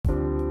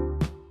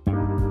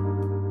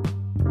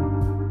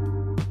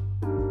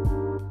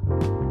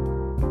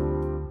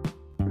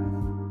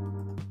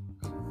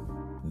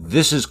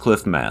This is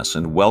Cliff Mass,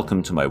 and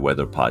welcome to my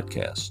weather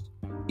podcast.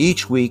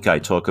 Each week I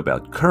talk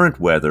about current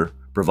weather,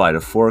 provide a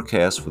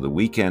forecast for the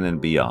weekend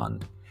and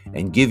beyond,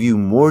 and give you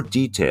more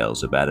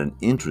details about an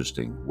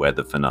interesting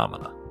weather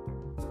phenomena.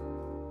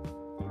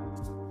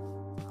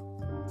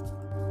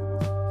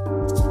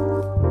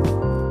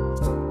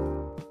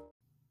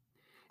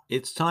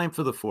 It's time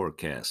for the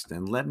forecast,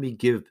 and let me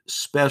give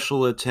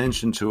special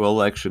attention to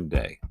Election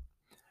Day.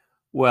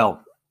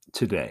 Well,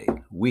 today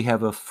we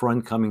have a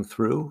front coming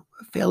through,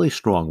 a fairly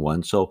strong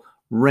one, so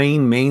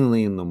rain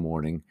mainly in the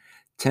morning,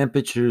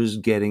 temperatures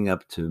getting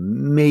up to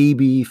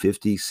maybe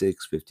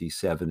 56,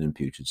 57 in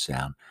Puget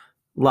Sound.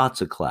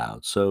 Lots of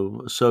clouds,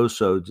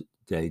 so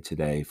day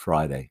today,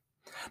 Friday.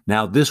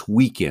 Now, this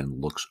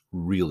weekend looks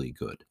really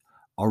good.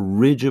 A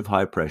ridge of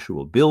high pressure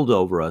will build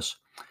over us.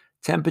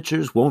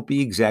 Temperatures won't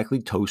be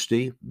exactly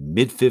toasty.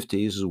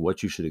 Mid-50s is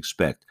what you should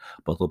expect,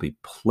 but there'll be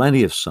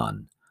plenty of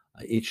sun.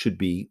 It should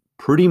be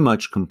pretty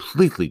much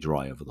completely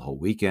dry over the whole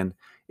weekend.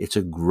 It's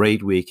a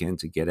great weekend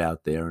to get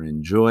out there and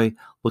enjoy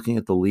looking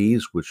at the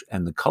leaves,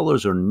 and the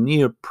colors are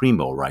near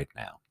primo right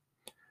now.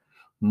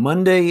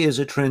 Monday is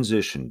a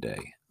transition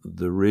day.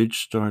 The ridge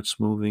starts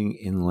moving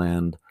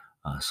inland.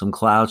 Some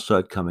clouds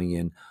start coming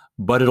in,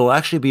 but it'll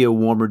actually be a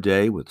warmer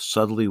day with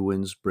southerly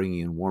winds bringing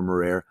in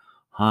warmer air.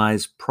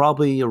 Highs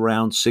probably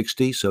around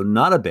 60, so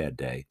not a bad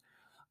day,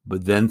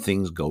 but then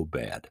things go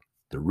bad.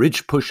 The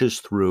ridge pushes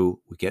through,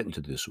 we get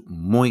into this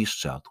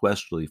moist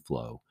southwesterly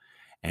flow,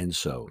 and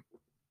so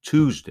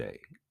Tuesday,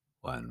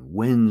 on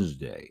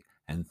Wednesday,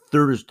 and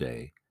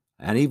Thursday,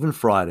 and even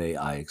Friday,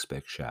 I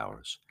expect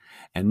showers.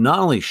 And not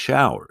only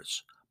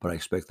showers, but I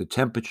expect the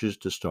temperatures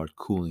to start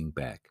cooling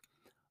back.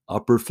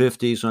 Upper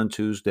 50s on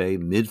Tuesday,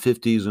 mid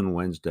 50s on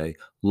Wednesday,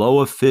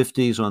 lower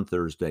 50s on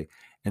Thursday,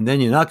 and then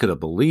you're not going to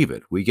believe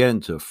it. We get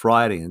into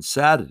Friday and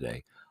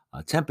Saturday,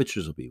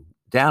 temperatures will be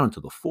down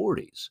into the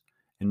 40s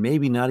and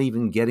maybe not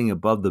even getting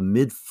above the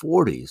mid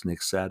 40s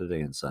next Saturday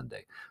and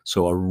Sunday.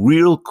 So a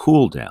real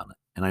cool down.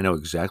 And I know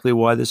exactly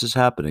why this is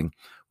happening.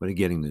 We're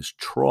getting this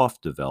trough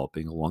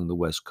developing along the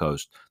West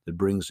Coast that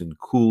brings in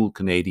cool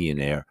Canadian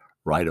air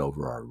right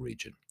over our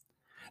region.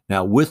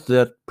 Now, with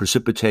that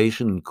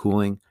precipitation and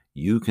cooling,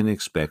 you can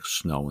expect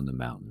snow in the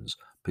mountains,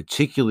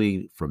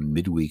 particularly from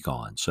midweek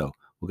on. So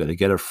we're going to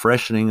get a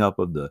freshening up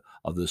of the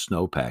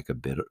snowpack a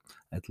bit,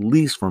 at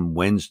least from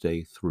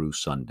Wednesday through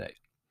Sunday.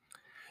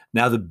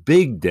 Now, the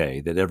big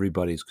day that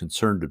everybody's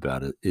concerned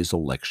about is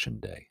Election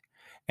Day.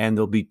 And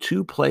there'll be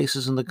two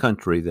places in the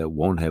country that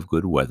won't have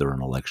good weather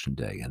on Election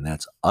Day, and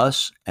that's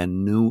us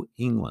and New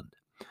England.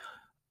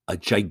 A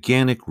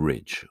gigantic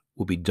ridge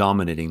will be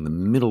dominating the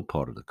middle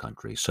part of the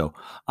country. So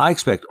I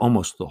expect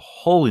almost the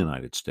whole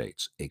United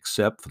States,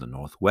 except for the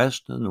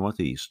Northwest and the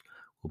Northeast,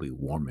 will be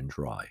warm and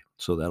dry.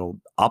 So that'll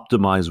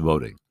optimize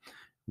voting.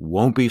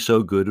 Won't be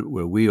so good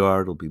where we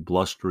are. It'll be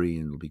blustery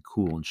and it'll be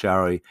cool and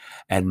showery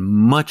and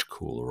much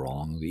cooler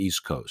along the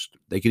East Coast.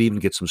 They could even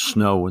get some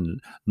snow in the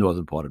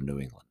northern part of New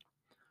England.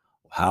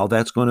 How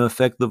that's going to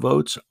affect the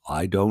votes,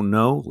 I don't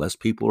know. Less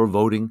people are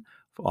voting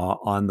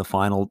on the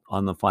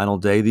final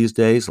day these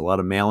days. A lot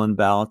of mail-in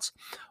ballots.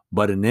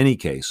 But in any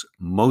case,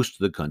 most of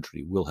the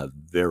country will have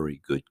very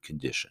good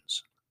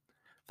conditions.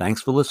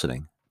 Thanks for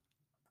listening.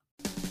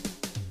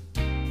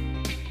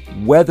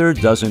 Weather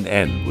doesn't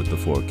end with the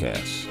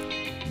forecast.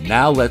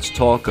 Now let's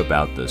talk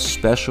about the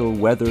special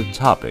weather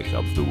topic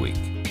of the week.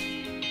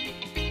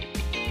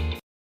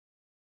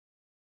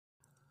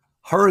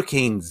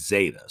 Hurricane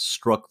Zeta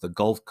struck the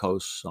Gulf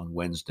Coast on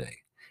Wednesday,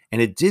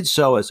 and it did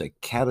so as a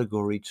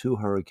Category 2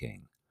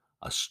 hurricane,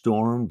 a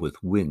storm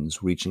with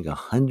winds reaching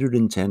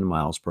 110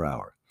 miles per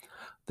hour.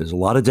 There's a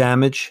lot of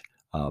damage,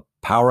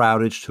 power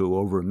outage to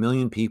over 1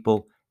 million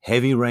people,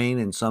 heavy rain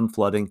and some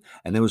flooding,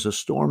 and there was a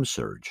storm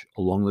surge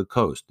along the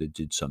coast that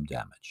did some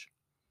damage.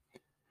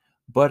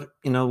 But,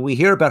 we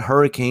hear about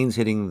hurricanes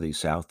hitting the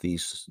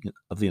southeast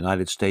of the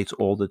United States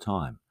all the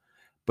time.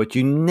 But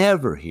you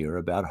never hear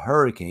about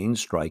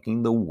hurricanes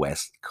striking the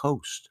West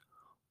Coast.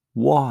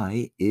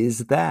 Why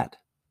is that?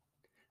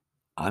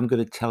 I'm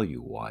going to tell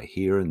you why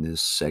here in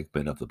this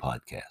segment of the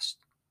podcast.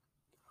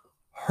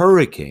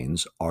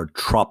 Hurricanes are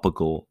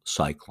tropical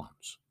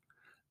cyclones.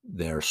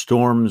 They're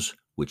storms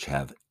which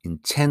have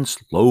intense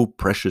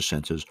low-pressure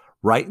centers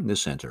right in the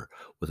center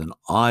with an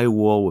eye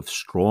wall with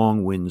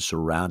strong winds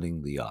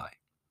surrounding the eye.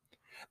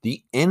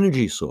 The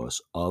energy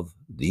source of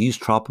these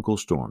tropical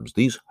storms,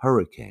 these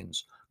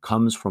hurricanes,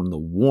 comes from the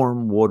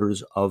warm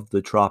waters of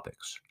the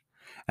tropics.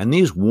 And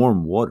these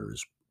warm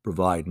waters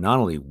provide not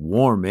only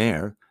warm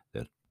air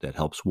that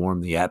helps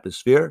warm the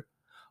atmosphere,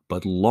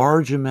 but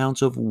large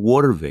amounts of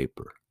water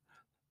vapor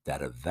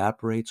that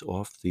evaporates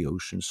off the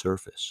ocean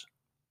surface.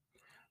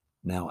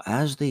 Now,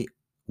 as the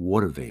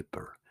water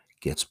vapor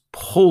gets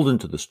pulled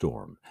into the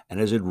storm, and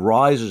as it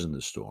rises in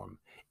the storm,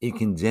 it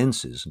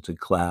condenses into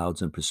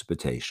clouds and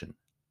precipitation.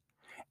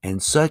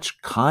 And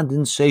such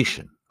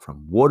condensation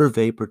from water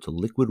vapor to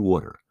liquid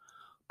water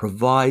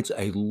provides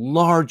a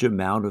large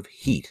amount of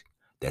heat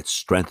that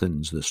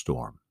strengthens the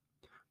storm.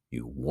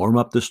 You warm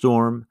up the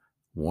storm,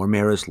 Warm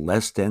air is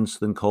less dense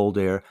than cold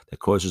air. That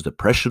causes the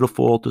pressure to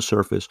fall at the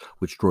surface,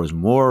 which draws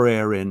more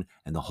air in,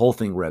 and the whole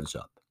thing revs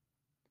up.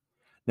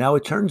 Now,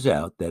 it turns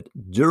out that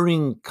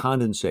during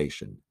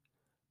condensation,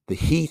 the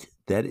heat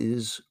that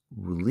is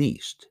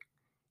released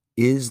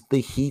is the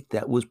heat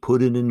that was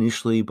put in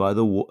initially by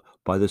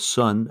the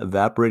sun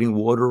evaporating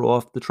water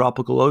off the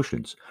tropical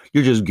oceans.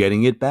 You're just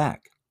getting it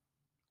back.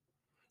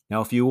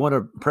 Now, if you want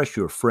to impress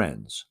your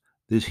friends,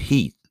 this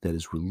heat that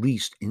is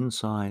released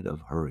inside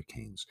of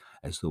hurricanes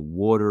as the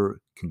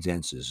water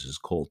condenses is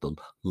called the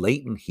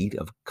latent heat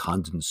of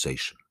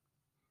condensation.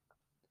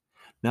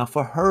 Now,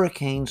 for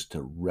hurricanes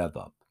to rev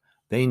up,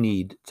 they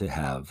need to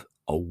have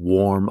a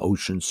warm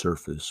ocean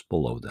surface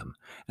below them.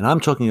 And I'm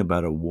talking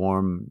about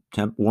warm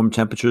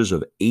temperatures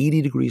of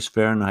 80 degrees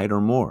Fahrenheit or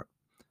more.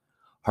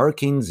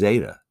 Hurricane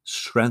Zeta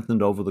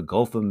strengthened over the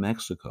Gulf of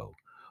Mexico,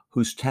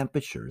 whose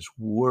temperatures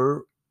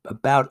were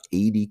about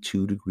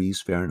 82 degrees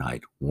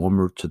Fahrenheit,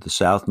 warmer to the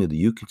south near the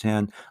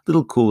Yucatan, a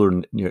little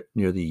cooler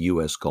near the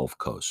U.S. Gulf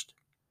Coast.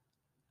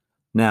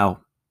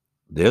 Now,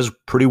 there's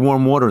pretty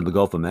warm water in the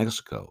Gulf of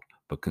Mexico,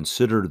 but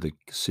consider the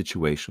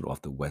situation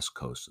off the west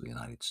coast of the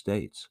United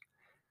States.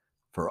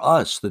 For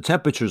us, the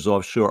temperatures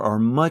offshore are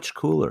much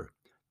cooler.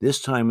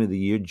 This time of the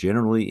year,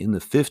 generally in the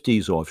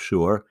 50s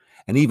offshore,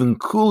 and even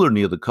cooler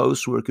near the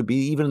coast where it could be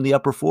even in the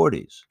upper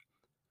 40s.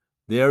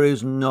 There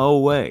is no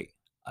way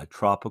a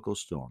tropical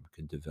storm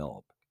can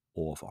develop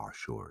off our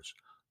shores.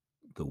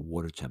 The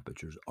water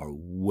temperatures are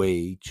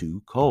way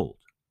too cold.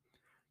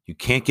 You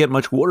can't get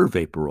much water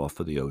vapor off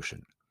of the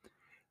ocean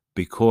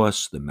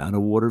because the amount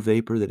of water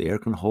vapor that air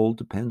can hold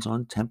depends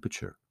on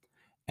temperature.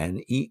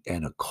 And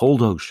a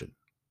cold ocean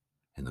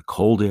and the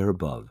cold air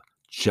above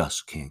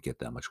just can't get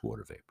that much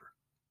water vapor.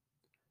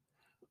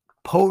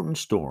 Potent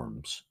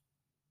storms,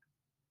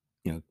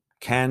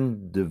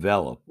 can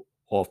develop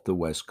off the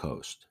West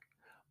Coast,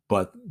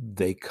 but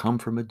they come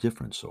from a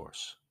different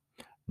source,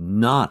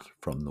 not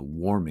from the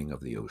warming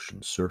of the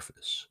ocean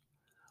surface,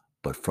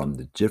 but from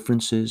the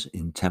differences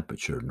in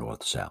temperature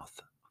north-south.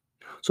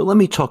 So let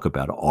me talk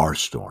about our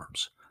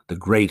storms, the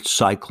great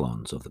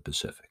cyclones of the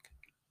Pacific.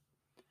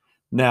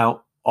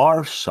 Now,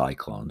 our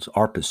cyclones,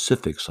 our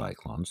Pacific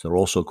cyclones, they're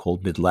also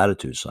called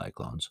mid-latitude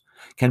cyclones,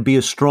 can be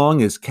as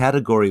strong as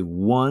Category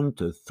 1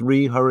 to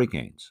 3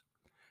 hurricanes.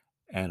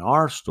 And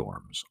our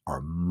storms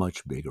are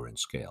much bigger in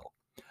scale.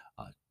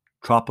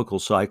 Tropical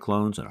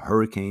cyclones and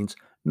hurricanes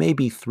may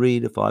be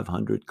 300 to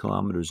 500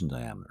 kilometers in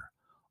diameter.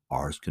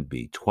 Ours can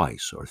be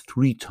twice or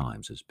 3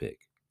 times as big.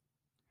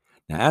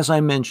 Now, as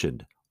I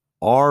mentioned,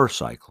 our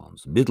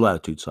cyclones,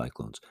 mid-latitude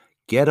cyclones,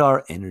 get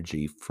our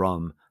energy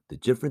from the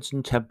difference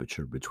in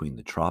temperature between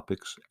the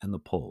tropics and the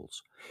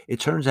poles. It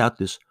turns out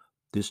this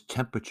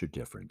temperature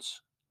difference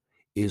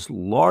is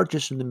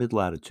largest in the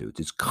mid-latitudes.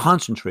 It's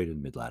concentrated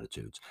in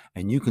mid-latitudes,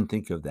 and you can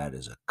think of that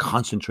as a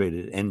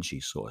concentrated energy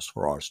source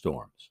for our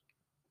storms.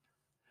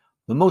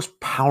 The most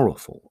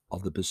powerful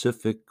of the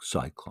Pacific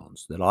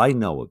cyclones that I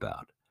know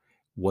about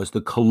was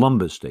the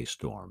Columbus Day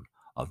storm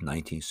of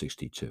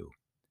 1962.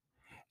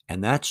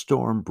 And that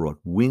storm brought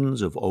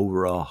winds of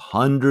over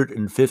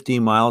 150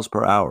 miles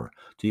per hour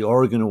to the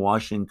Oregon and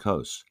Washington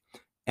coasts,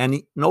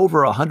 and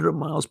over 100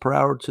 miles per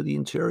hour to the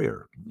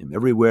interior,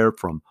 everywhere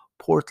from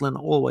Portland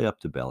all the way up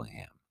to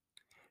Bellingham.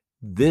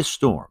 This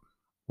storm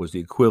was the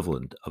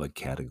equivalent of a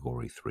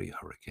Category 3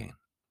 hurricane.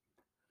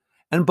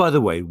 And by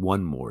the way,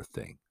 one more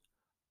thing.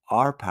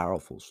 Our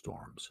powerful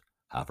storms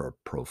have a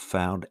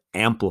profound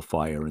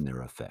amplifier in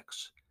their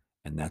effects,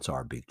 and that's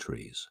our big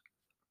trees.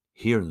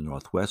 Here in the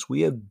Northwest,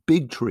 we have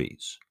big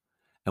trees.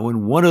 And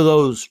when one of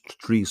those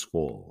trees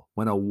fall,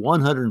 when a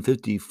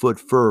 150-foot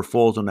fir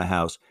falls on a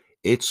house,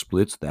 it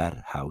splits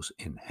that house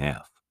in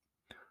half.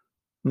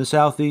 In the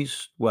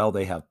Southeast, well,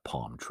 they have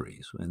palm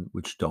trees,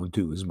 which don't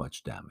do as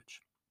much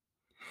damage.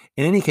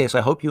 In any case,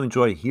 I hope you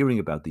enjoy hearing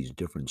about these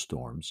different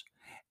storms.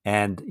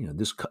 And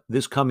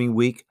this coming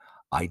week,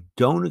 I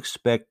don't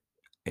expect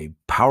a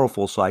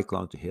powerful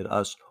cyclone to hit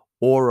us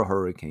or a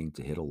hurricane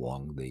to hit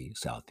along the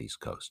southeast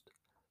coast.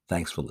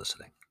 Thanks for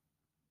listening.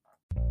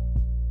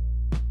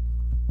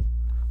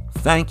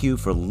 Thank you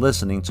for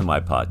listening to my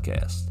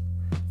podcast.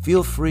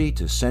 Feel free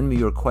to send me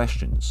your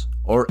questions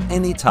or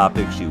any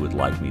topics you would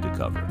like me to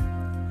cover.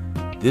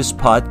 This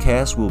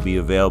podcast will be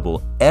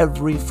available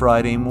every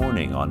Friday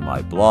morning on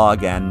my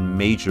blog and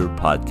major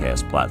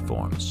podcast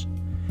platforms.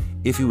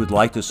 If you would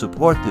like to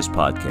support this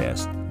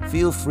podcast,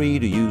 feel free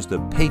to use the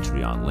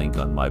Patreon link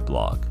on my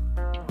blog.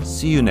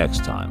 See you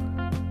next time.